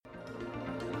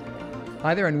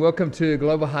Hi there and welcome to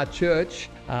Global Heart Church.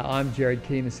 I'm Jared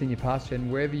Keane, the Senior Pastor,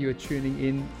 and wherever you are tuning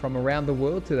in from around the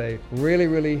world today,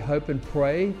 really hope and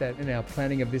pray that in our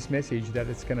planning of this message that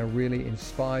it's going to really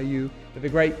inspire you for the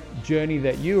great journey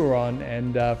that you are on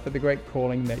and for the great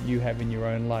calling that you have in your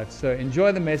own life. So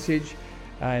enjoy the message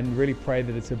and really pray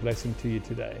that it's a blessing to you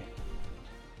today.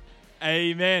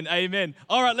 Amen, amen.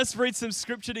 All right, let's read some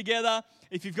scripture together.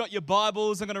 If you've got your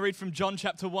Bibles, I'm going to read from John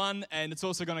chapter 1, and it's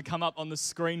also going to come up on the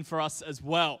screen for us as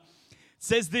well. It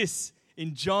says this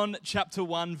in John chapter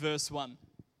 1, verse 1.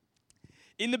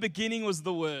 In the beginning was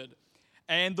the Word,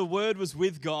 and the Word was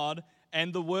with God,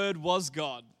 and the Word was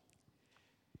God.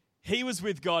 He was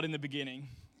with God in the beginning.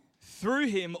 Through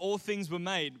him all things were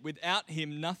made. Without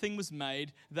him nothing was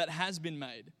made that has been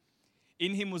made.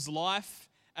 In him was life,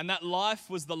 and that life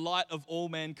was the light of all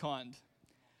mankind.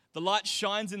 The light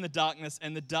shines in the darkness,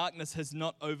 and the darkness has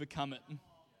not overcome it.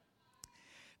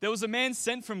 There was a man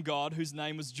sent from God whose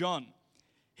name was John.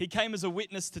 He came as a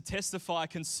witness to testify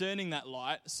concerning that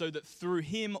light, so that through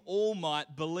him all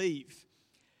might believe.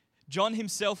 John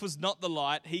himself was not the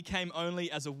light. He came only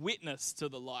as a witness to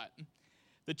the light.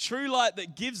 The true light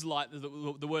that gives light,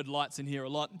 the word light's in here a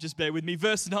lot, just bear with me.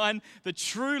 Verse 9, the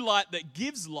true light that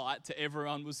gives light to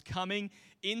everyone was coming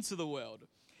into the world.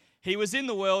 He was in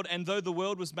the world, and though the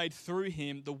world was made through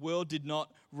him, the world did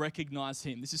not recognize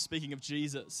him. This is speaking of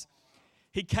Jesus.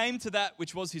 He came to that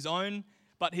which was his own,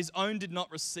 but his own did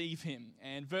not receive him.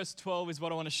 And verse 12 is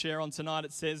what I want to share on tonight.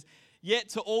 It says, yet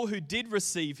to all who did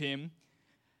receive him,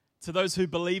 to those who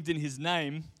believed in his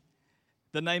name,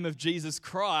 the name of Jesus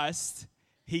Christ,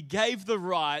 he gave the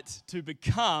right to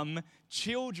become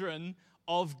children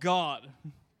of God.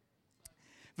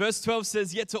 Verse 12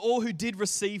 says, yet to all who did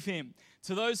receive him,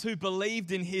 to those who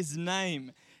believed in his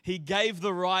name, he gave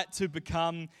the right to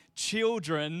become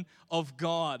children of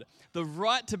God. The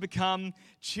right to become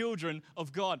children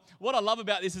of God. What I love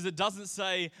about this is it doesn't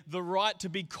say the right to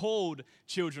be called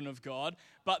children of God,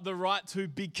 but the right to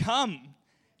become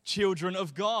children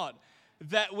of God.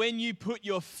 That when you put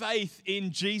your faith in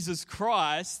Jesus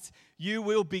Christ, you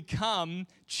will become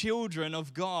children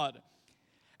of God.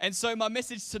 And so my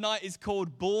message tonight is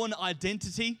called Born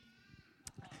Identity.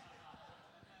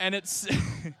 And it's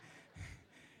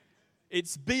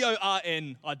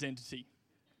B-O-R-N identity,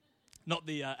 not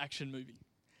the action movie.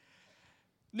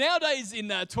 Nowadays in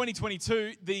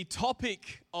 2022, the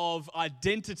topic of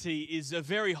identity is a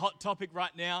very hot topic right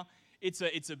now. It's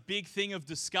a big thing of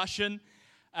discussion.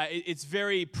 It's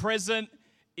very present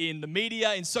in the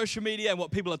media, in social media, and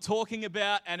what people are talking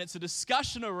about. And it's a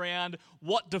discussion around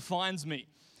what defines me.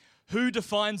 Who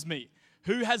defines me?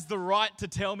 Who has the right to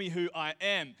tell me who I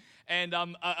am? And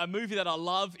a movie that I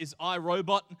love is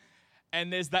iRobot.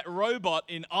 And there's that robot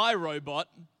in iRobot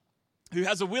who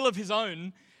has a will of his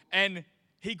own. And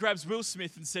he grabs Will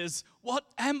Smith and says, what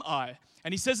am I?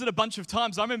 And he says it a bunch of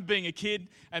times. I remember being a kid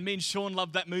and me and Sean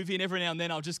loved that movie. And every now and then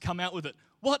I'll just come out with it.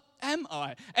 What am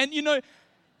I? And you know,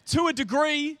 to a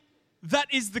degree, that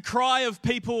is the cry of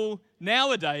people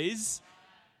nowadays.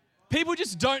 People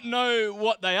just don't know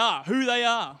what they are, who they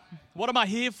are. What am I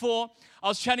here for? I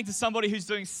was chatting to somebody who's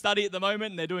doing study at the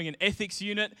moment, and they're doing an ethics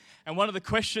unit, and one of the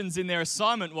questions in their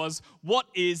assignment was, what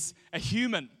is a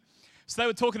human? So they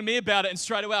were talking to me about it, and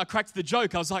straight away I cracked the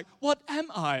joke. I was like, what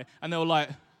am I? And they were like,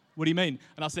 what do you mean?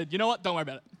 And I said, you know what? Don't worry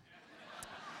about it.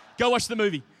 Go watch the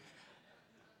movie.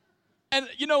 And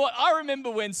you know what? I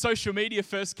remember when social media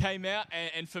first came out,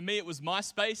 and for me it was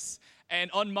MySpace,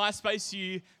 and on MySpace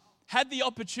you had the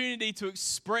opportunity to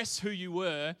express who you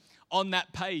were on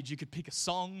that page. You could pick a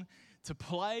song to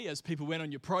play as people went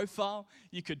on your profile.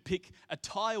 You could pick a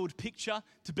tiled picture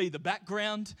to be the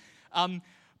background.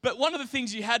 But one of the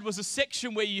things you had was a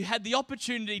section where you had the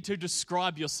opportunity to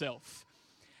describe yourself.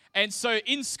 And so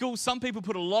in school, some people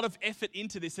put a lot of effort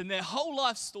into this, and their whole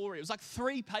life story, it was like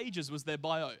 3 pages was their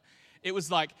bio. It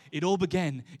was like, it all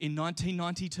began in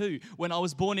 1992 when I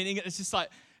was born in England. It's just like,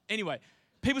 anyway,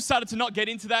 people started to not get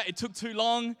into that. It took too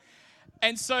long.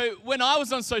 And so when I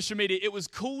was on social media, it was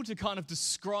cool to kind of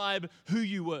describe who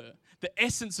you were, the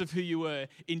essence of who you were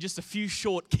in just a few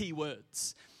short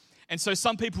keywords. And so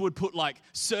some people would put like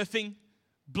surfing,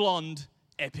 blonde,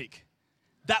 epic.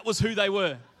 That was who they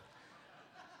were.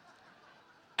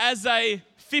 As a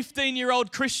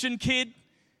 15-year-old Christian kid,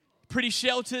 pretty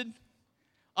sheltered,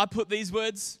 I put these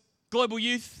words, global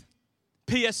youth,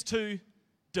 PS2,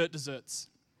 dirt desserts.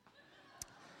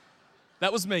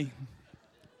 That was me.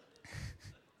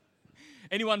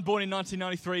 Anyone born in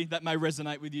 1993, that may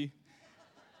resonate with you.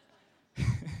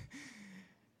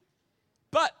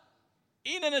 But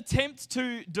in an attempt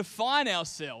to define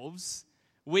ourselves,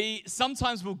 we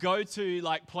sometimes will go to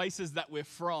like places that we're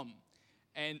from.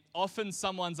 And often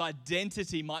someone's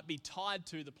identity might be tied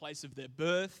to the place of their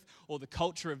birth or the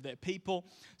culture of their people.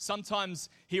 Sometimes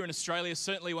here in Australia,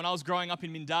 certainly when I was growing up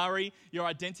in Mindarie, your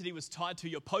identity was tied to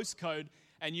your postcode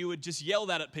and you would just yell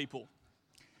that at people.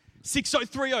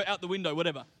 6030 out the window,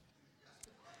 whatever.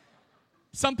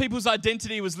 Some people's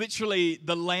identity was literally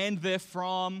the land they're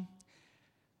from.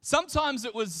 Sometimes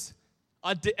it was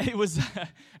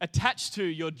attached to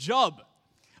your job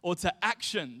or to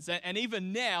actions. And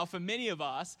even now, for many of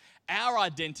us, our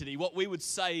identity, what we would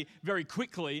say very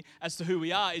quickly as to who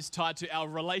we are, is tied to our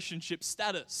relationship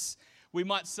status. We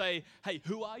might say, hey,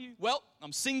 who are you? Well,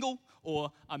 I'm single,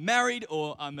 or I'm married,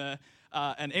 or I'm an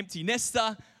empty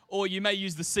nester. Or you may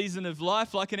use the season of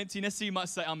life like an empty nester. You might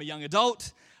say, I'm a young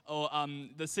adult. Or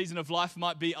the season of life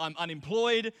might be, I'm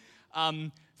unemployed.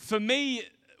 For me,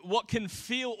 what can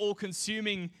feel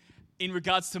all-consuming in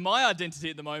regards to my identity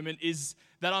at the moment is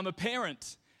that I'm a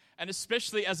parent. And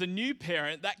especially as a new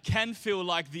parent, that can feel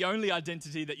like the only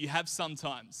identity that you have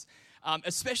sometimes.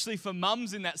 Especially for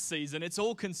mums in that season, it's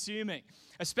all-consuming.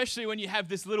 Especially when you have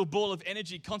this little ball of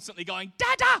energy constantly going,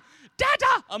 Dada,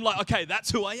 Dada! I'm like, okay, that's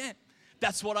who I am.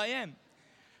 That's what I am.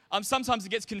 Sometimes it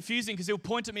gets confusing because he'll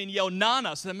point at me and yell,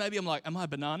 Nana. So then maybe I'm like, am I a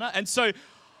banana? And so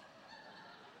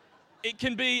it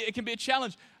can be a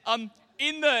challenge.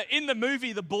 In the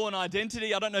movie The Bourne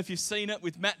Identity, I don't know if you've seen it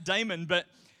with Matt Damon, but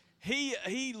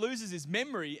he loses his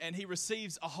memory and he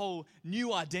receives a whole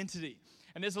new identity.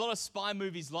 And there's a lot of spy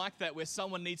movies like that where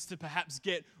someone needs to perhaps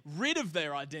get rid of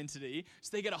their identity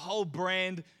so they get a whole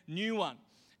brand new one.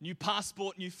 New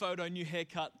passport, new photo, new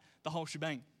haircut, the whole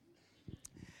shebang.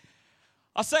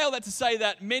 I say all that to say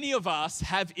that many of us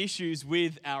have issues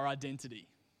with our identity.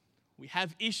 We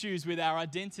have issues with our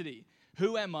identity.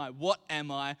 Who am I? What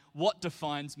am I? What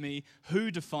defines me?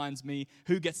 Who defines me?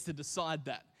 Who gets to decide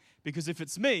that? Because if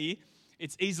it's me,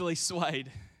 it's easily swayed.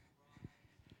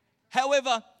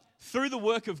 However, through the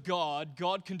work of God,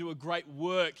 God can do a great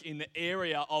work in the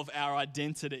area of our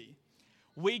identity.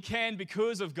 We can,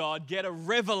 because of God, get a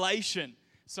revelation.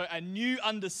 So a new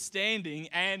understanding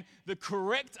and the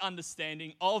correct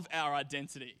understanding of our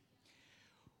identity.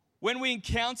 When we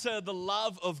encounter the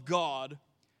love of God,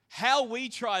 how we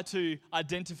try to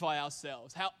identify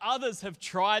ourselves, how others have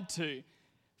tried to,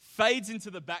 fades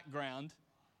into the background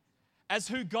as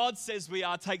who God says we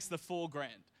are takes the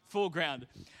foreground.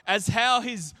 As how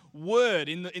His Word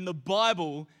in the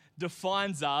Bible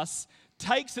defines us,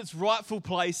 takes its rightful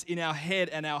place in our head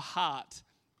and our heart.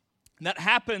 And that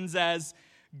happens as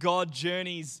God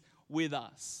journeys with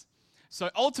us. So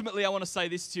ultimately, I want to say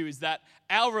this to you, is that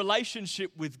our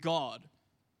relationship with God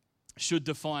should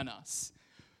define us.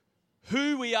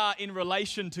 Who we are in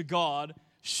relation to God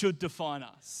should define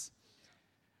us.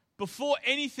 Before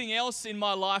anything else in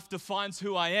my life defines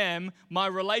who I am, my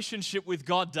relationship with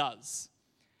God does.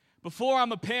 Before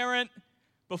I'm a parent,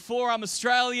 before I'm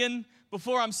Australian,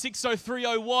 before I'm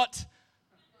 6030 what,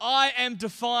 I am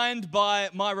defined by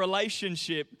my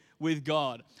relationship with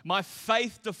God. My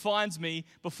faith defines me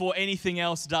before anything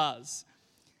else does.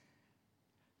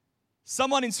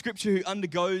 Someone in Scripture who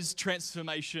undergoes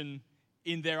transformation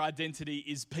in their identity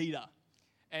is Peter.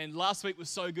 And last week was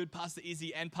so good. Pastor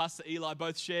Izzy and Pastor Eli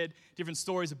both shared different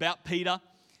stories about Peter.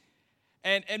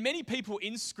 And many people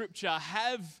in Scripture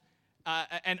have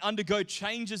and undergo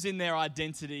changes in their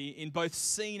identity in both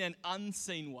seen and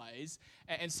unseen ways.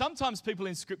 And sometimes people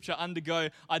in Scripture undergo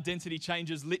identity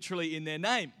changes literally in their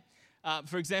name.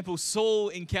 For example, Saul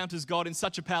encounters God in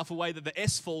such a powerful way that the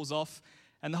S falls off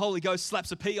and the Holy Ghost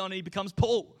slaps a P on and he becomes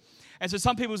Paul. And so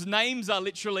some people's names are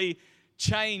literally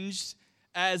changed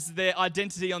as their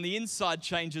identity on the inside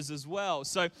changes as well.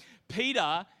 So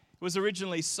Peter was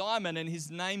originally Simon and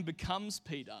his name becomes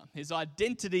Peter. His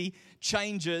identity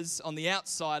changes on the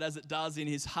outside as it does in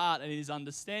his heart and in his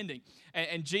understanding.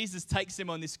 And Jesus takes him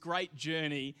on this great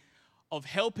journey of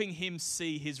helping him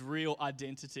see his real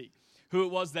identity, who it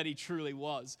was that he truly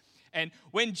was. And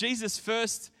when Jesus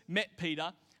first met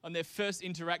Peter, on their first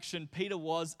interaction, Peter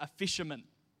was a fisherman.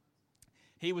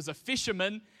 He was a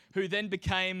fisherman who then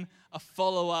became a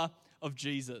follower of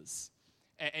Jesus.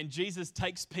 And Jesus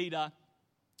takes Peter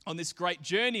on this great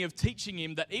journey of teaching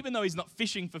him that even though he's not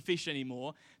fishing for fish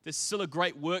anymore, there's still a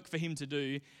great work for him to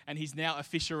do, and he's now a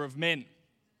fisher of men.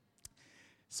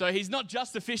 So he's not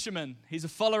just a fisherman, he's a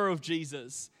follower of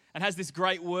Jesus and has this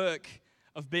great work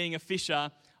of being a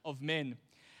fisher of men.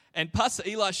 And Pastor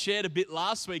Eli shared a bit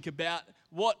last week about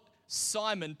what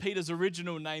Simon, Peter's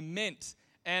original name, meant.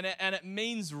 And it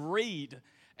means reed.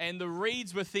 And the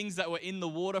reeds were things that were in the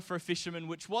water for a fisherman,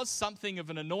 which was something of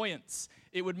an annoyance.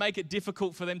 It would make it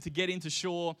difficult for them to get into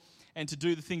shore and to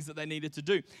do the things that they needed to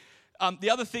do. The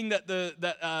other thing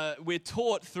that we're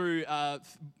taught through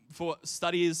for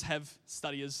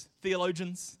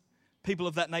theologians, people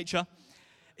of that nature,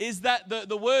 is that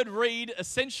the word reed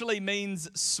essentially means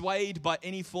swayed by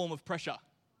any form of pressure.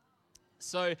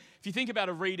 So if you think about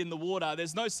a reed in the water,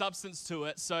 there's no substance to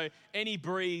it. So any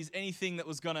breeze, anything that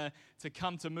was going to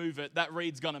come to move it, that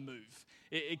reed's going to move.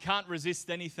 It can't resist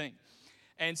anything.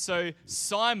 And so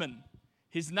Simon,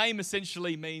 his name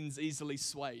essentially means easily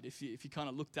swayed, if you kind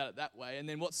of looked at it that way. And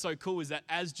then what's so cool is that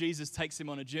as Jesus takes him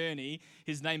on a journey,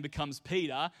 his name becomes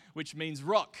Peter, which means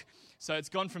rock. So it's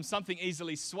gone from something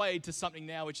easily swayed to something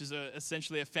now which is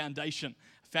essentially a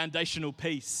foundational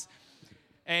piece.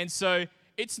 And so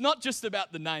it's not just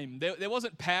about the name. There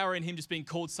wasn't power in him just being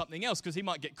called something else, because he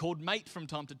might get called mate from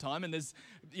time to time, and there's,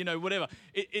 whatever.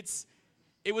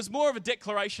 It was more of a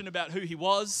declaration about who he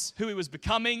was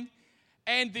becoming,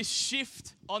 and this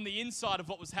shift on the inside of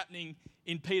what was happening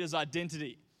in Peter's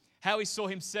identity. How he saw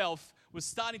himself was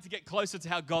starting to get closer to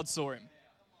how God saw him.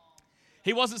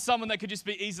 He wasn't someone that could just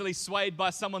be easily swayed by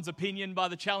someone's opinion, by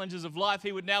the challenges of life.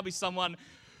 He would now be someone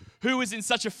who was in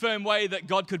such a firm way that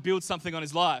God could build something on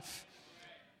his life.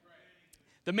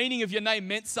 The meaning of your name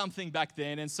meant something back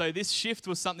then, and so this shift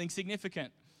was something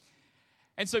significant.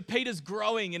 And so Peter's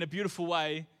growing in a beautiful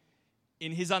way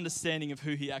in his understanding of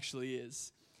who he actually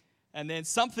is. And then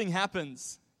something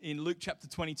happens in Luke chapter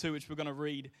 22, which we're going to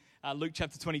read. Luke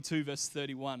chapter 22, verse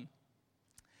 31.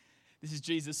 This is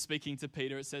Jesus speaking to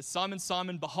Peter. It says, "Simon,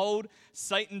 Simon, behold,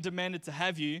 Satan demanded to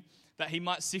have you, that he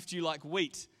might sift you like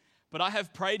wheat. But I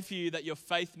have prayed for you that your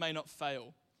faith may not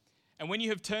fail. And when you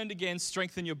have turned again,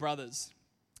 strengthen your brothers."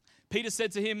 Peter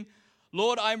said to him,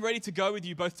 "Lord, I am ready to go with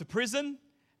you both to prison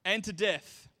and to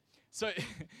death." So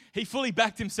he fully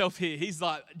backed himself here. He's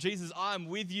like, "Jesus, I am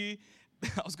with you."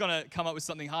 I was going to come up with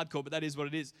something hardcore, but that is what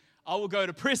it is. "I will go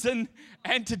to prison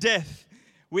and to death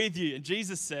with you." And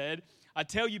Jesus said, "I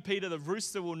tell you, Peter, the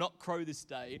rooster will not crow this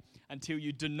day until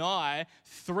you deny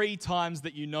 3 times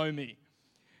that you know me."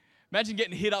 Imagine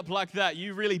getting hit up like that.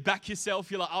 You really back yourself.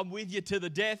 You're like, "I'm with you to the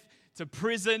death, to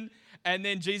prison." And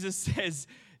then Jesus says,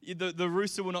 the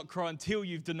rooster will not crow until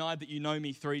you've denied that you know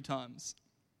me 3 times.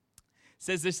 It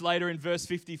says this later in verse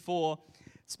 54.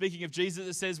 Speaking of Jesus,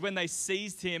 it says, "When they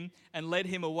seized him and led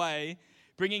him away,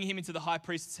 bringing him into the high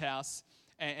priest's house,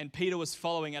 and Peter was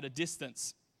following at a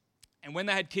distance. And when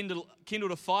they had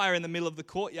kindled a fire in the middle of the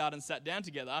courtyard and sat down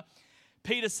together,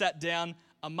 Peter sat down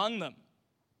among them.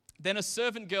 Then a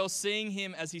servant girl, seeing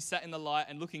him as he sat in the light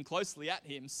and looking closely at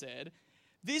him, said,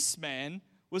 'This man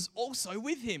was also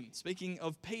with him,'" speaking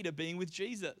of Peter being with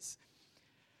Jesus.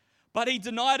 "But he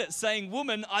denied it, saying,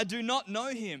 'Woman, I do not know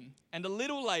him.' And a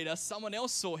little later, someone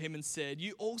else saw him and said,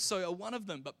 'You also are one of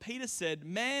them.' But Peter said,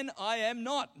 'Man, I am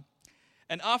not.'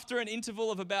 And after an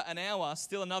interval of about an hour,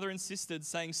 still another insisted,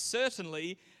 saying,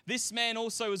 'Certainly, this man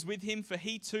also was with him, for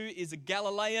he too is a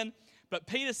Galilean.' But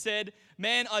Peter said,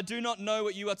 'Man, I do not know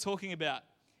what you are talking about.'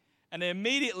 And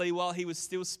immediately, while he was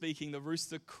still speaking, the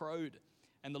rooster crowed.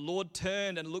 And the Lord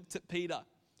turned and looked at Peter.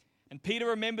 And Peter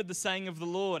remembered the saying of the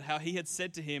Lord, how he had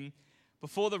said to him,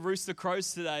 'Before the rooster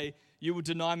crows today, you will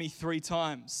deny me 3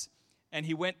 times.' And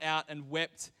he went out and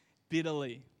wept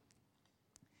bitterly."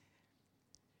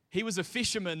 He was a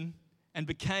fisherman and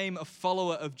became a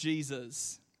follower of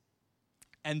Jesus,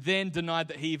 and then denied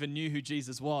that he even knew who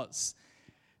Jesus was.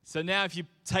 So now if you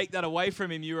take that away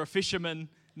from him, you're a fisherman,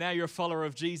 now you're a follower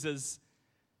of Jesus,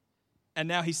 and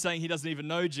now he's saying he doesn't even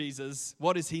know Jesus.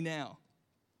 What is he now?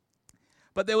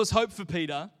 But there was hope for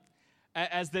Peter,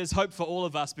 as there's hope for all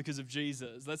of us because of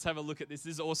Jesus. Let's have a look at this.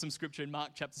 This is awesome scripture in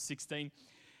Mark chapter 16.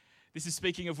 This is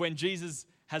speaking of when Jesus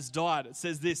has died. It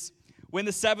says this: "When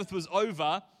the Sabbath was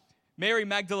over, Mary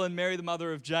Magdalene, Mary the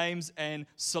mother of James, and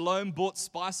Salome bought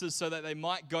spices so that they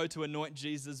might go to anoint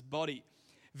Jesus' body.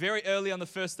 Very early on the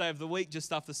first day of the week,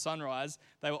 just after sunrise,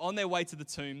 they were on their way to the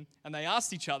tomb, and they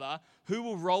asked each other, 'Who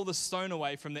will roll the stone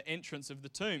away from the entrance of the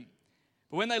tomb?'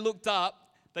 But when they looked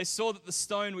up, they saw that the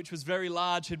stone, which was very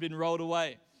large, had been rolled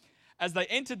away. As they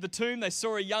entered the tomb, they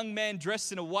saw a young man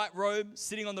dressed in a white robe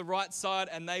sitting on the right side,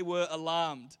 and they were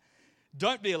alarmed.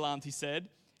 'Don't be alarmed,' he said.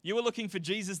 'You are looking for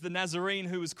Jesus the Nazarene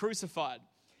who was crucified.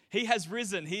 He has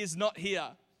risen. He is not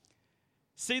here.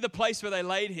 See the place where they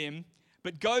laid him,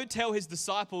 but go tell his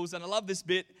disciples,'" and I love this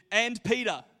bit, "'and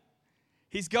Peter.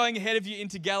 He's going ahead of you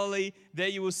into Galilee. There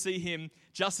you will see him,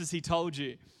 just as he told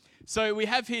you.'" So we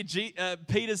have here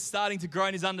Peter's starting to grow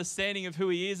in his understanding of who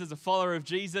he is as a follower of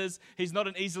Jesus. He's not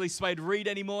an easily swayed reed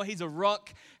anymore. He's a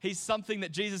rock. He's something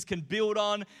that Jesus can build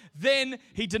on. Then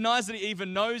he denies that he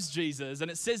even knows Jesus, and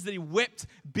it says that he wept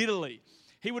bitterly.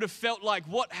 He would have felt like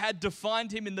what had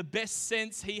defined him in the best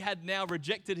sense, he had now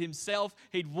rejected himself.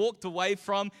 He'd walked away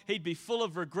from. He'd be full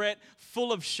of regret,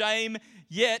 full of shame.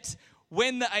 Yet,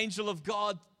 when the angel of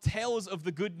God tells of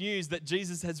the good news that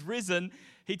Jesus has risen,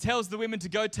 he tells the women to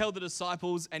go tell the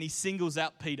disciples, and he singles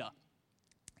out Peter.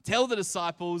 Tell the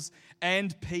disciples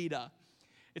and Peter.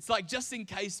 It's like just in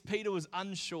case Peter was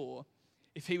unsure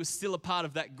if he was still a part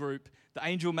of that group, the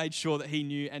angel made sure that he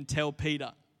knew and tell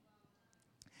Peter.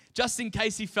 Just in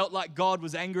case he felt like God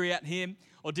was angry at him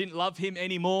or didn't love him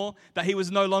anymore, that he was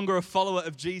no longer a follower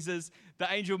of Jesus,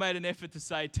 the angel made an effort to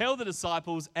say, tell the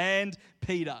disciples and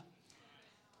Peter.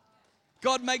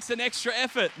 God makes an extra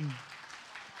effort.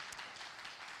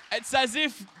 It's as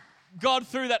if God,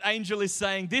 through that angel, is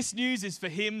saying, this news is for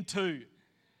him too.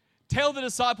 Tell the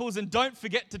disciples and don't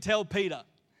forget to tell Peter.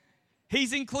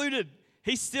 He's included.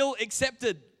 He's still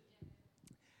accepted.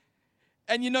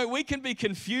 And you know, we can be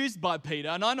confused by Peter.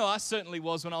 And I know I certainly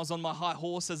was when I was on my high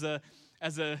horse as a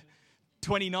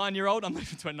 29-year-old. I'm not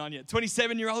even 29 yet.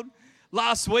 27-year-old.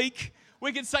 Last week,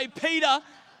 we could say, Peter,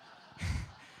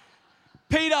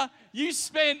 you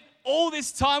spent all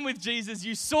this time with Jesus.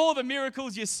 You saw the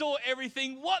miracles. You saw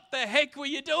everything. What the heck were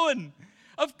you doing?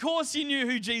 Of course you knew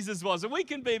who Jesus was. And we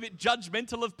can be a bit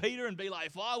judgmental of Peter and be like,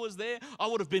 if I was there, I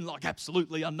would have been like,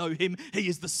 absolutely, I know him. He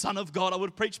is the Son of God. I would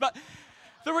have preached. But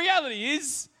the reality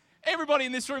is, everybody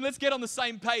in this room, let's get on the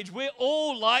same page. We're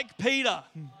all like Peter.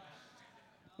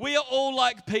 We are all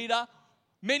like Peter.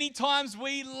 Many times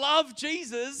we love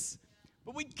Jesus,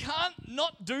 but we can't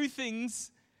not do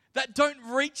things that don't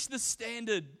reach the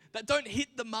standard, that don't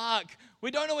hit the mark. We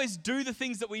don't always do the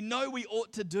things that we know we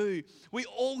ought to do. We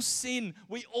all sin.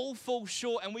 We all fall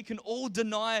short, and we can all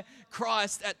deny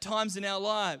Christ at times in our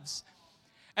lives.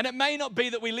 And it may not be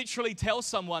that we literally tell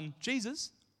someone,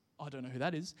 Jesus, I don't know who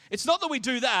that is. It's not that we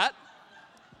do that.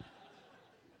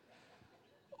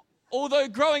 Although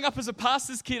growing up as a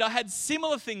pastor's kid, I had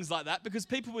similar things like that because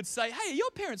people would say, hey, are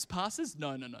your parents pastors?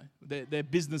 No. They're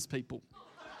business people.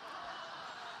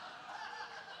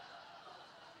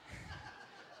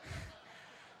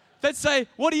 They'd say,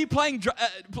 what are you playing?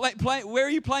 Where are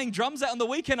you playing drums at on the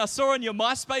weekend? I saw on your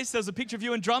MySpace, there was a picture of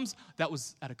you and drums. That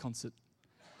was at a concert.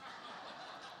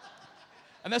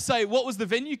 And they say, what was the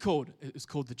venue called? It was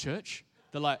called The Church.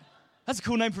 They're like, that's a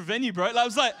cool name for a venue, bro. I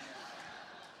was like,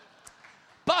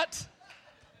 but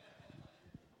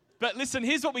listen,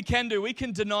 here's what we can do. We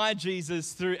can deny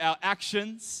Jesus through our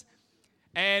actions,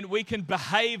 and we can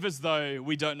behave as though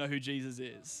we don't know who Jesus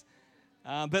is.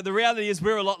 But the reality is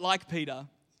we're a lot like Peter.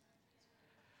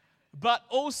 But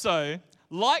also,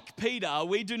 like Peter,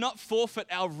 we do not forfeit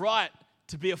our right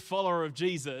to be a follower of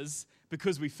Jesus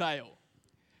because we fail.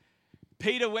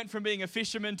 Peter went from being a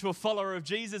fisherman to a follower of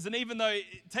Jesus, and even though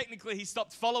technically he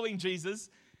stopped following Jesus,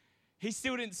 he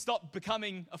still didn't stop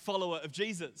becoming a follower of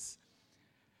Jesus.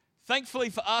 Thankfully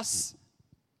for us,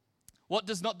 what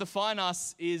does not define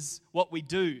us is what we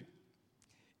do.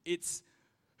 It's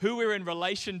who we're in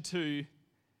relation to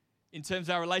in terms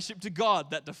of our relationship to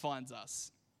God that defines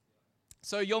us.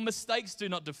 So your mistakes do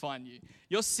not define you.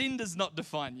 Your sin does not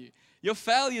define you. Your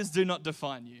failures do not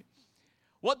define you.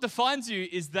 What defines you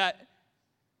is that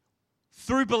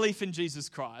through belief in Jesus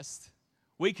Christ,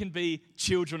 we can be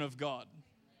children of God.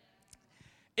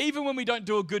 Even when we don't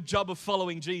do a good job of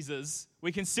following Jesus,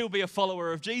 we can still be a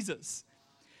follower of Jesus.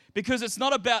 Because it's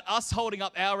not about us holding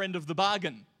up our end of the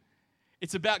bargain.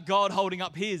 It's about God holding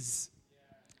up His.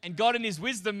 And God in His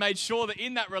wisdom made sure that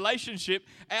in that relationship,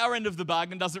 our end of the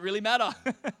bargain doesn't really matter.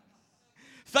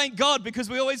 Thank God, because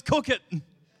we always cook it.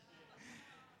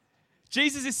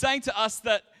 Jesus is saying to us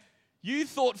that you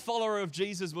thought follower of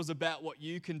Jesus was about what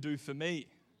you can do for me,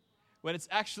 when it's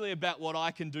actually about what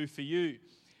I can do for you.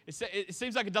 It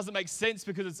seems like it doesn't make sense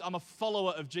because I'm a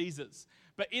follower of Jesus.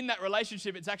 But in that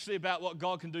relationship, it's actually about what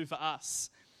God can do for us.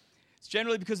 It's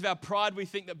generally because of our pride we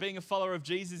think that being a follower of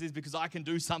Jesus is because I can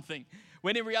do something.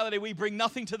 When in reality, we bring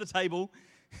nothing to the table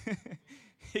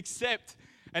except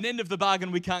an end of the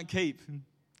bargain we can't keep.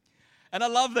 And I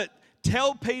love that.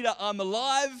 Tell Peter I'm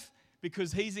alive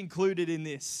because he's included in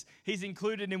this. He's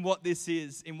included in what this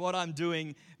is, in what I'm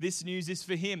doing. This news is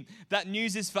for him. That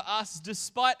news is for us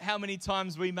despite how many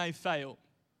times we may fail.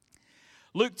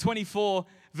 Luke 24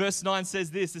 verse 9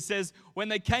 says this. It says, when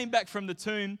they came back from the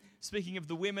tomb, speaking of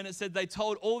the women, it said they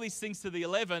told all these things to the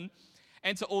 11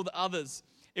 and to all the others.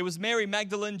 It was Mary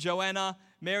Magdalene, Joanna,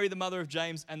 Mary the mother of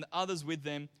James, and the others with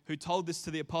them who told this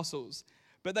to the apostles.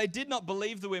 But they did not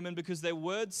believe the women because their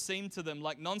words seemed to them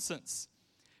like nonsense.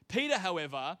 Peter,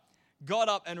 however, got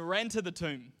up and ran to the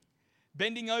tomb.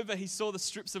 Bending over, he saw the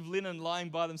strips of linen lying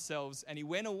by themselves, and he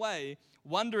went away,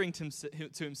 wondering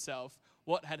to himself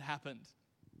what had happened.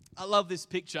 I love this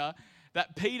picture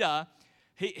that Peter,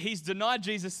 he's denied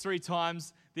Jesus 3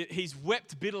 times, that he's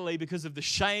wept bitterly because of the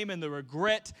shame and the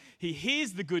regret. He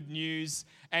hears the good news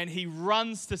and he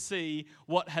runs to see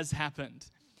what has happened.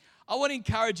 I want to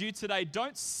encourage you today,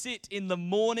 don't sit in the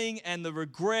mourning and the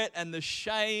regret and the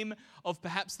shame of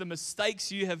perhaps the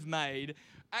mistakes you have made.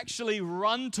 Actually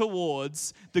run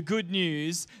towards the good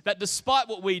news that despite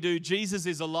what we do, Jesus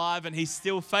is alive and he's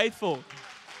still faithful.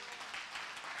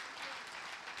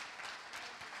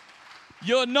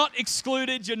 You're not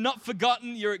excluded, you're not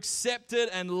forgotten, you're accepted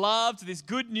and loved. This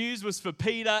good news was for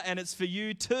Peter and it's for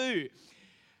you too.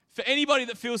 For anybody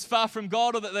that feels far from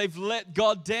God or that they've let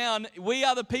God down, we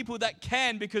are the people that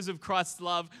can, because of Christ's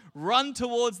love, run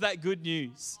towards that good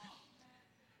news.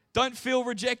 Don't feel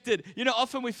rejected. You know,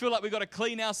 often we feel like we've got to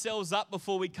clean ourselves up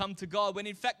before we come to God, when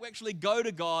in fact we actually go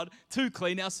to God to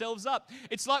clean ourselves up.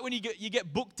 It's like when you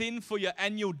get booked in for your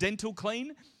annual dental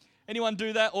clean. Anyone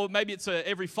do that? Or maybe it's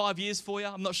every 5 years for you.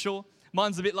 I'm not sure.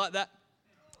 Mine's a bit like that.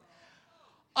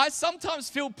 I sometimes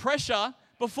feel pressure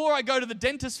before I go to the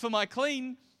dentist for my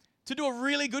clean to do a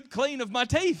really good clean of my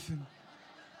teeth.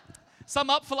 So I'm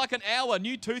up for like an hour,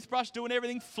 new toothbrush, doing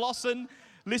everything, flossing,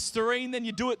 Listerine, then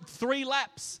you do it 3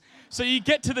 laps. So you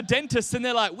get to the dentist and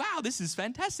they're like, wow, this is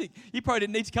fantastic. You probably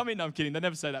didn't need to come in. No, I'm kidding. They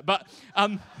never say that. But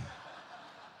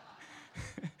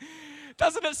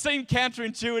doesn't it seem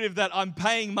counterintuitive that I'm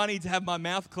paying money to have my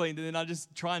mouth cleaned and then I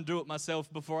just try and do it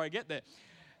myself before I get there?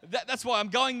 That's why I'm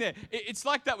going there. It's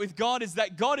like that with God, is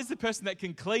that God is the person that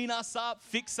can clean us up,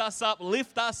 fix us up,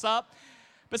 lift us up.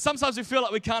 But sometimes we feel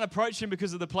like we can't approach him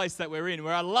because of the place that we're in.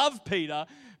 Where I love Peter.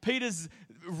 Peter's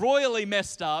royally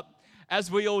messed up, as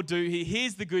we all do. He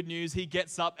hears the good news. He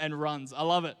gets up and runs. I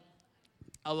love it.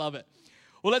 I love it.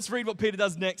 Well, let's read what Peter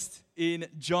does next in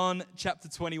John chapter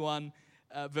 21,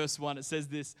 verse 1. It says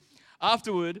this: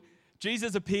 Afterward,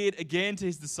 Jesus appeared again to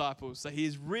his disciples. So he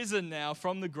is risen now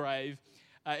from the grave.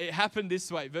 It happened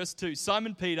this way. Verse 2,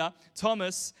 Simon Peter,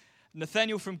 Thomas,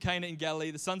 Nathanael from Cana in Galilee,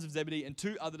 the sons of Zebedee, and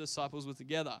 2 other disciples were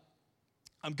together.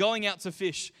 I'm going out to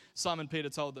fish, Simon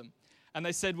Peter told them. And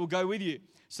they said, we'll go with you.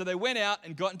 So they went out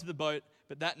and got into the boat,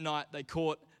 but that night they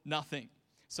caught nothing.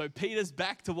 So Peter's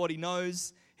back to what he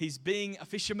knows. He's being a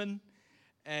fisherman.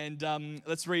 And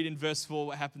let's read in verse 4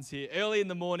 what happens here. Early in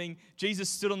the morning, Jesus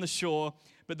stood on the shore,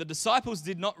 but the disciples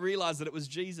did not realize that it was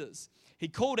Jesus. He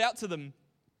called out to them,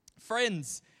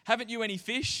 friends, haven't you any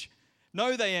fish?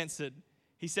 No, they answered.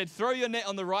 He said, throw your net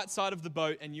on the right side of the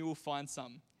boat and you will find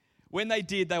some. When they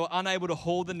did, they were unable to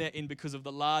haul the net in because of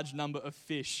the large number of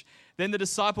fish. Then the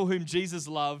disciple whom Jesus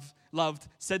loved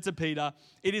said to Peter,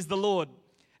 it is the Lord.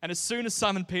 And as soon as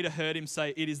Simon Peter heard him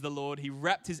say, it is the Lord, he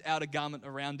wrapped his outer garment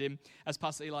around him. As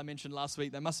Pastor Eli mentioned last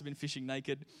week, they must have been fishing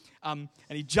naked. And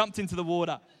he jumped into the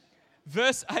water.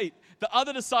 Verse 8, the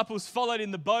other disciples followed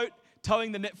in the boat,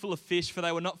 towing the net full of fish, for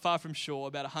they were not far from shore,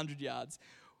 about 100 yards.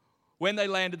 When they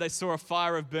landed, they saw a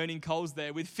fire of burning coals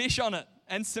there with fish on it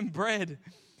and some bread.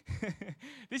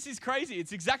 This is crazy.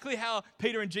 It's exactly how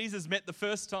Peter and Jesus met the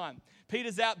first time.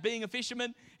 Peter's out being a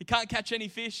fisherman. He can't catch any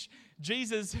fish.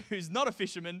 Jesus, who's not a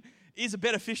fisherman, is a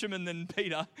better fisherman than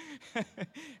Peter.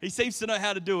 He seems to know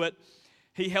how to do it.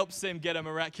 He helps them get a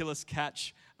miraculous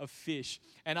catch of fish.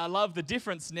 And I love the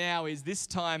difference now is this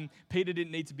time Peter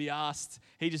didn't need to be asked.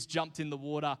 He just jumped in the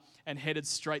water and headed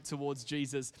straight towards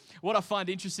Jesus. What I find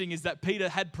interesting is that Peter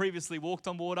had previously walked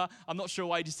on water. I'm not sure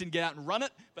why he just didn't get out and run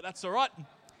it, but that's all right.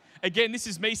 Again, this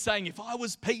is me saying, if I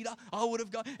was Peter, I would have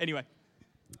gone. Anyway.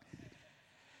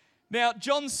 Now,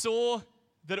 John saw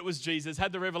that it was Jesus,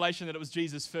 had the revelation that it was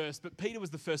Jesus first, but Peter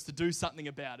was the first to do something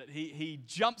about it. He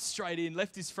jumped straight in,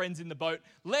 left his friends in the boat,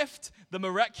 left the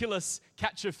miraculous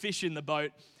catch of fish in the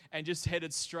boat, and just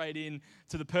headed straight in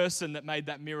to the person that made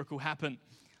that miracle happen.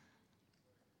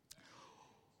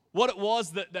 What it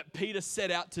was that Peter set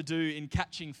out to do in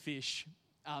catching fish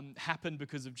happened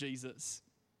because of Jesus.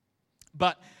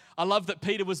 But I love that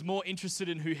Peter was more interested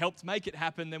in who helped make it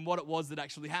happen than what it was that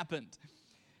actually happened.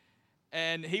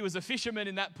 And he was a fisherman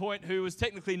in that point who was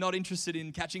technically not interested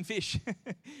in catching fish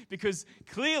because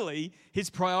clearly his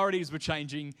priorities were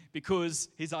changing because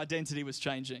his identity was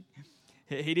changing.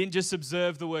 He didn't just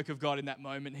observe the work of God in that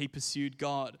moment, he pursued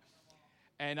God.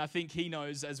 And I think he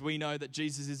knows, as we know, that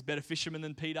Jesus is a better fisherman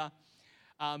than Peter.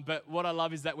 But what I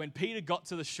love is that when Peter got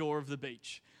to the shore of the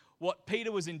beach, what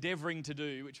Peter was endeavoring to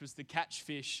do, which was to catch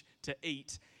fish to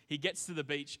eat, he gets to the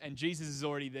beach and Jesus is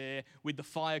already there with the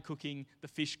fire cooking, the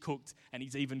fish cooked, and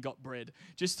he's even got bread.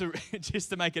 Just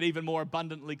to make it even more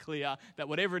abundantly clear that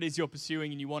whatever it is you're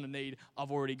pursuing and you want to need, I've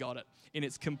already got it in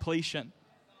its completion.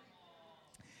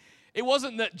 It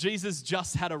wasn't that Jesus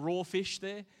just had a raw fish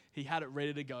there. He had it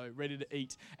ready to go, ready to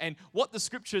eat. And what the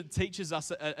scripture teaches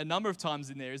us a number of times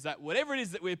in there is that whatever it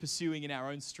is that we're pursuing in our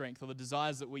own strength or the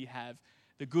desires that we have,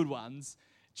 the good ones,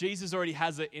 Jesus already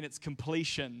has it in its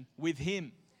completion with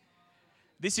him.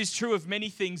 This is true of many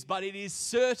things, but it is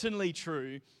certainly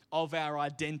true of our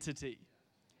identity.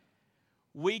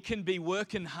 We can be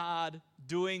working hard,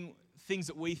 doing things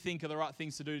that we think are the right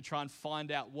things to do to try and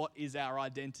find out what is our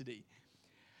identity.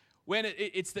 When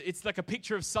it's like a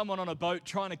picture of someone on a boat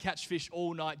trying to catch fish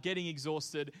all night, getting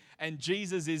exhausted, and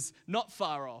Jesus is not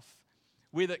far off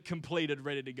with it completed,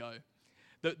 ready to go.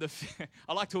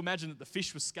 I like to imagine that the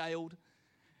fish was scaled.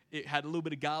 It had a little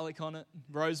bit of garlic on it,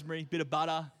 rosemary, bit of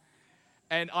butter.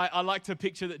 And I like to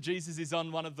picture that Jesus is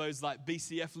on one of those like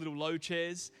BCF little low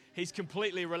chairs. He's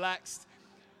completely relaxed.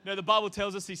 You know, the Bible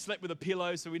tells us he slept with a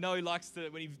pillow, so we know he likes to,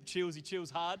 when he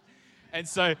chills hard. And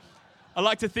so I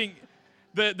like to think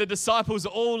the disciples are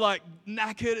all like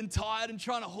knackered and tired and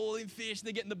trying to haul in fish. And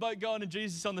they're getting the boat going and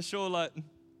Jesus is on the shore like,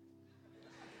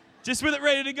 just with it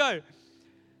ready to go.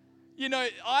 You know,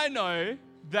 I know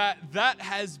that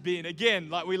has been, again,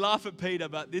 like we laugh at Peter,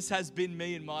 but this has been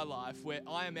me in my life where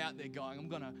I am out there going, I'm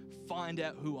going to find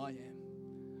out who I am.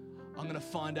 I'm going to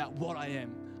find out what I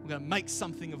am. I'm going to make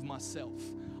something of myself.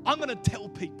 I'm going to tell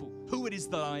people who it is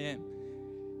that I am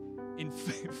in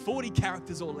 40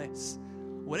 characters or less.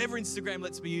 Whatever Instagram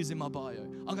lets me use in my bio,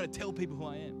 I'm going to tell people who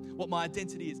I am, what my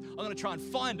identity is. I'm going to try and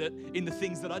find it in the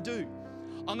things that I do.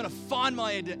 I'm going to find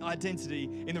my identity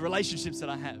in the relationships that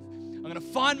I have. I'm going to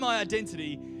find my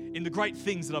identity in the great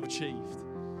things that I've achieved.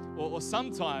 Or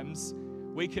sometimes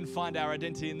we can find our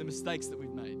identity in the mistakes that we've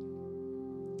made.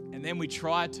 And then we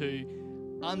try to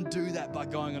undo that by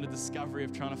going on a discovery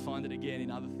of trying to find it again in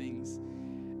other things.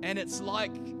 And it's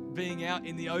like being out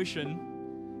in the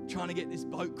ocean, trying to get this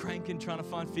boat cranking, trying to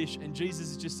find fish. And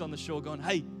Jesus is just on the shore going,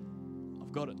 hey,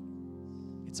 I've got it.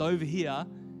 It's over here.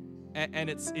 And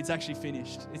it's actually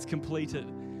finished. It's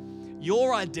completed.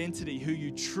 Your identity, who you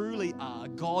truly are,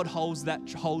 God holds that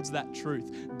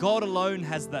truth. God alone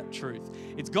has that truth.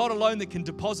 It's God alone that can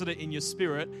deposit it in your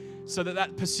spirit so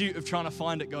that pursuit of trying to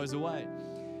find it goes away.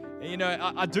 You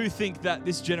know, I do think that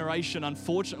this generation,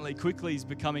 unfortunately, quickly is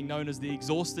becoming known as the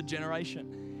exhausted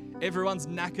generation. Everyone's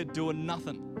knackered doing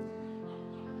nothing.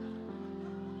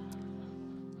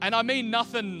 And I mean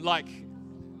nothing like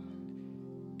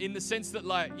in the sense that,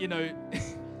 like, you know,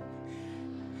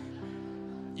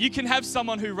 you can have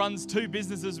someone who runs 2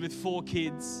 businesses with 4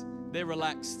 kids. They're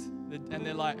relaxed and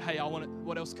they're like, hey,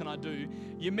 what else can I do?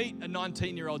 You meet a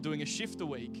 19-year-old doing a shift a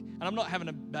week. And I'm not having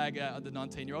a bag out of the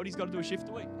 19-year-old. He's got to do a shift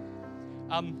a week.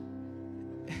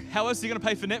 How else are you going to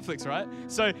pay for Netflix, right?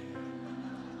 So,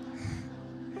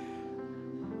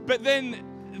 but then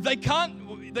we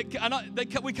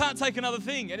can't take another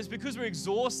thing. And it's because we're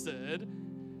exhausted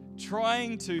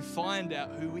trying to find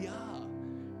out who we are.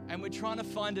 And we're trying to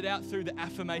find it out through the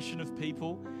affirmation of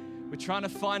people. We're trying to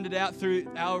find it out through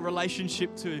our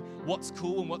relationship to what's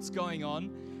cool and what's going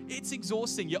on. It's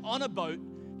exhausting. You're on a boat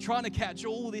trying to catch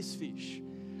all this fish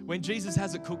when Jesus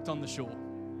has it cooked on the shore.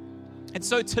 And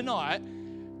so tonight,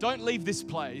 don't leave this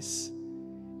place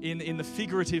in the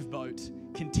figurative boat,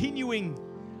 continuing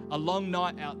a long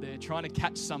night out there trying to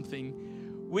catch something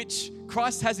which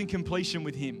Christ has in completion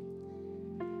with him.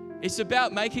 It's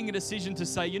about making a decision to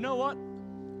say, you know what?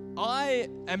 I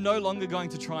am no longer going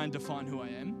to try and define who I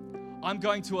am. I'm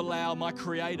going to allow my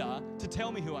Creator to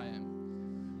tell me who I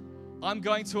am. I'm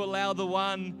going to allow the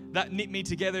one that knit me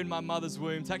together in my mother's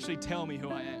womb to actually tell me who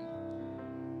I am.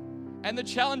 And the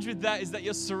challenge with that is that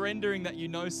you're surrendering that you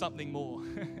know something more.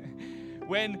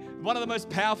 When one of the most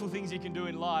powerful things you can do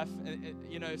in life,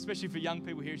 you know, especially for young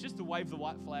people here, is just to wave the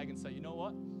white flag and say, you know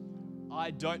what?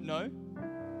 I don't know.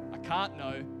 I can't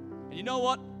know. And you know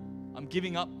what? I'm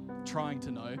giving up trying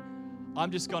to know. I'm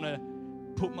just going to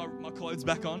put my clothes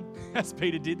back on, as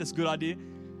Peter did. That's a good idea.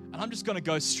 And I'm just going to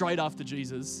go straight after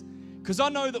Jesus, because I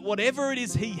know that whatever it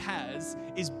is he has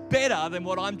is better than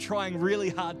what I'm trying really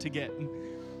hard to get.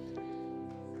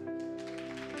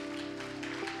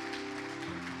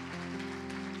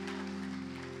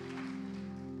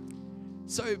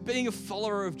 So being a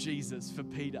follower of Jesus for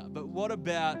Peter, but what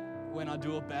about when I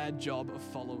do a bad job of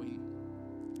following?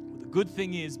 The good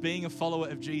thing is, being a follower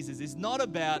of Jesus is not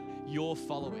about your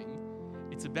following.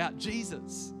 It's about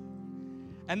Jesus.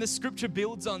 And the scripture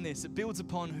builds on this. It builds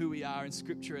upon who we are in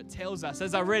scripture. It tells us,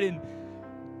 as I read in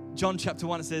John chapter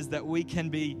 1, it says that we can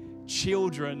be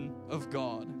children of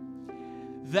God.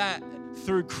 That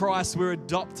through Christ we're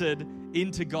adopted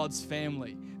into God's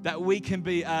family. That we can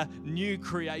be a new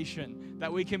creation.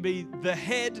 That we can be the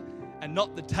head and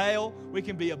not the tail. We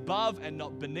can be above and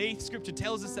not beneath. Scripture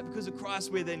tells us that because of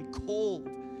Christ, we're then called.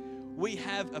 we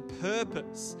have a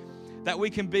purpose, that we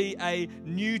can be a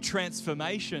new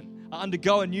transformation,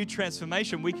 undergo a new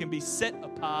transformation. We can be set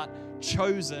apart,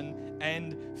 chosen,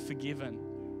 and forgiven.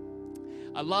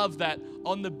 I love that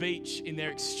on the beach in their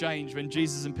exchange, when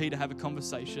Jesus and Peter have a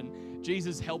conversation,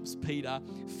 Jesus helps Peter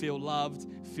feel loved,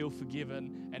 feel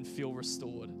forgiven, and feel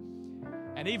restored.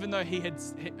 And even though he had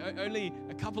only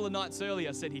a couple of nights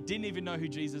earlier said he didn't even know who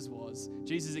Jesus was,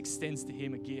 Jesus extends to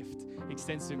him a gift. He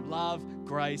extends to him love,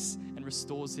 grace, and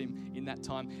restores him in that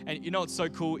time. And you know what's so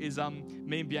cool is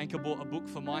me and Bianca bought a book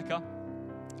for Micah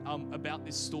about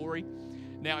this story.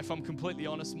 Now, if I'm completely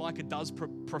honest, Micah does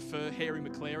prefer Harry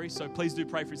McClary, so please do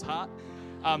pray for his heart.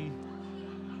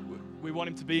 We want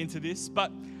him to be into this.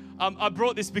 But I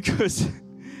brought this because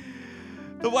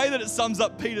the way that it sums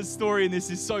up Peter's story in this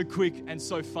is so quick and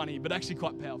so funny, but actually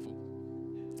quite powerful.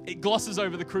 It glosses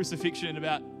over the crucifixion in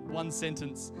about one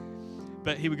sentence.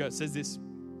 But here we go. It says this.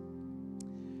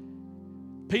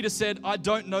 Peter said, "I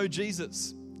don't know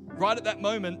Jesus." Right at that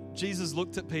moment, Jesus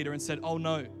looked at Peter and said, "Oh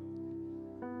no."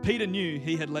 Peter knew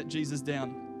he had let Jesus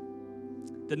down.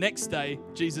 The next day,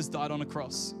 Jesus died on a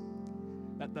cross.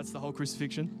 That's the whole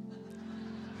crucifixion.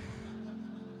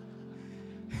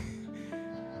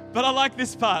 But I like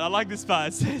this part.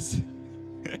 It says,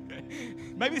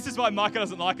 maybe this is why Micah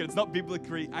doesn't like it. It's not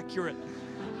biblically accurate,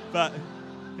 but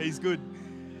he's good.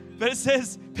 But it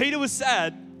says, Peter was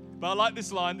sad, but I like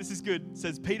this line. This is good. It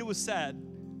says, Peter was sad,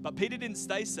 but Peter didn't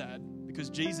stay sad because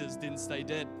Jesus didn't stay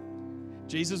dead.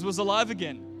 Jesus was alive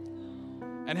again.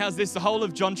 And how's this? The whole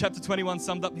of John chapter 21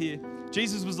 summed up here.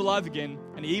 Jesus was alive again,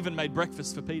 and he even made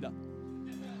breakfast for Peter.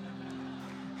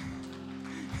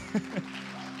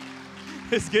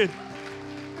 It's good.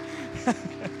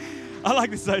 I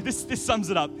like this though. This sums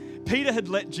it up. Peter had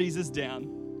let Jesus down,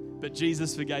 but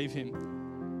Jesus forgave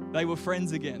him. They were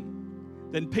friends again.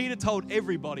 Then Peter told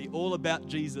everybody all about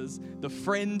Jesus, the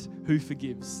friend who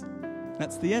forgives.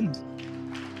 That's the end.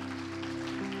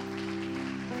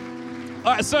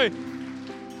 All right, so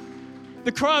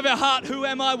the cry of our heart, who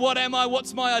am I,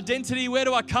 what's my identity, where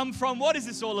do I come from, what is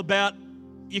this all about?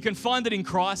 You can find it in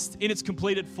Christ in its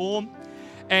completed form.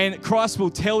 And Christ will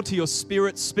tell to your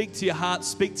spirit, speak to your heart,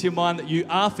 speak to your mind that you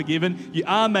are forgiven, you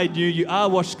are made new, you are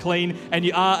washed clean, and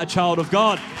you are a child of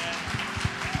God.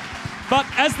 But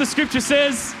as the scripture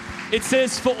says, it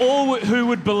says, for all who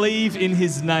would believe in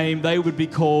his name, they would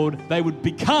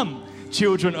become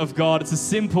children of God. It's as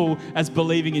simple as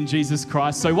believing in Jesus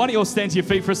Christ. So why don't you all stand to your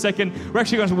feet for a second? We're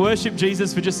actually going to worship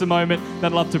Jesus for just a moment.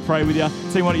 I'd love to pray with you.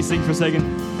 So why don't you sing for a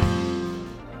second?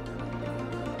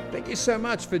 Thank you so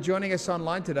much for joining us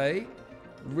online today.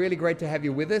 Really great to have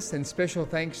you with us, and special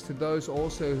thanks to those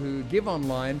also who give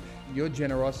online. Your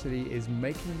generosity is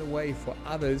making the way for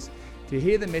others to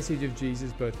hear the message of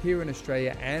Jesus both here in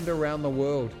Australia and around the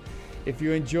world. If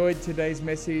you enjoyed today's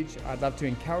message, I'd love to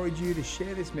encourage you to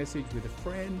share this message with a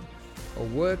friend, a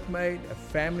workmate, a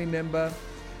family member,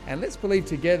 and let's believe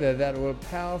together that it will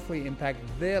powerfully impact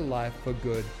their life for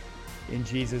good in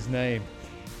Jesus' name.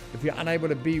 If you're unable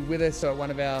to be with us at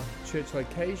one of our church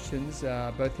locations,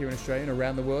 both here in Australia and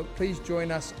around the world, please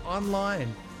join us online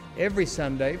every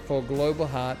Sunday for Global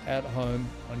Heart at Home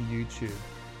on YouTube.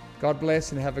 God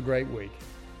bless and have a great week.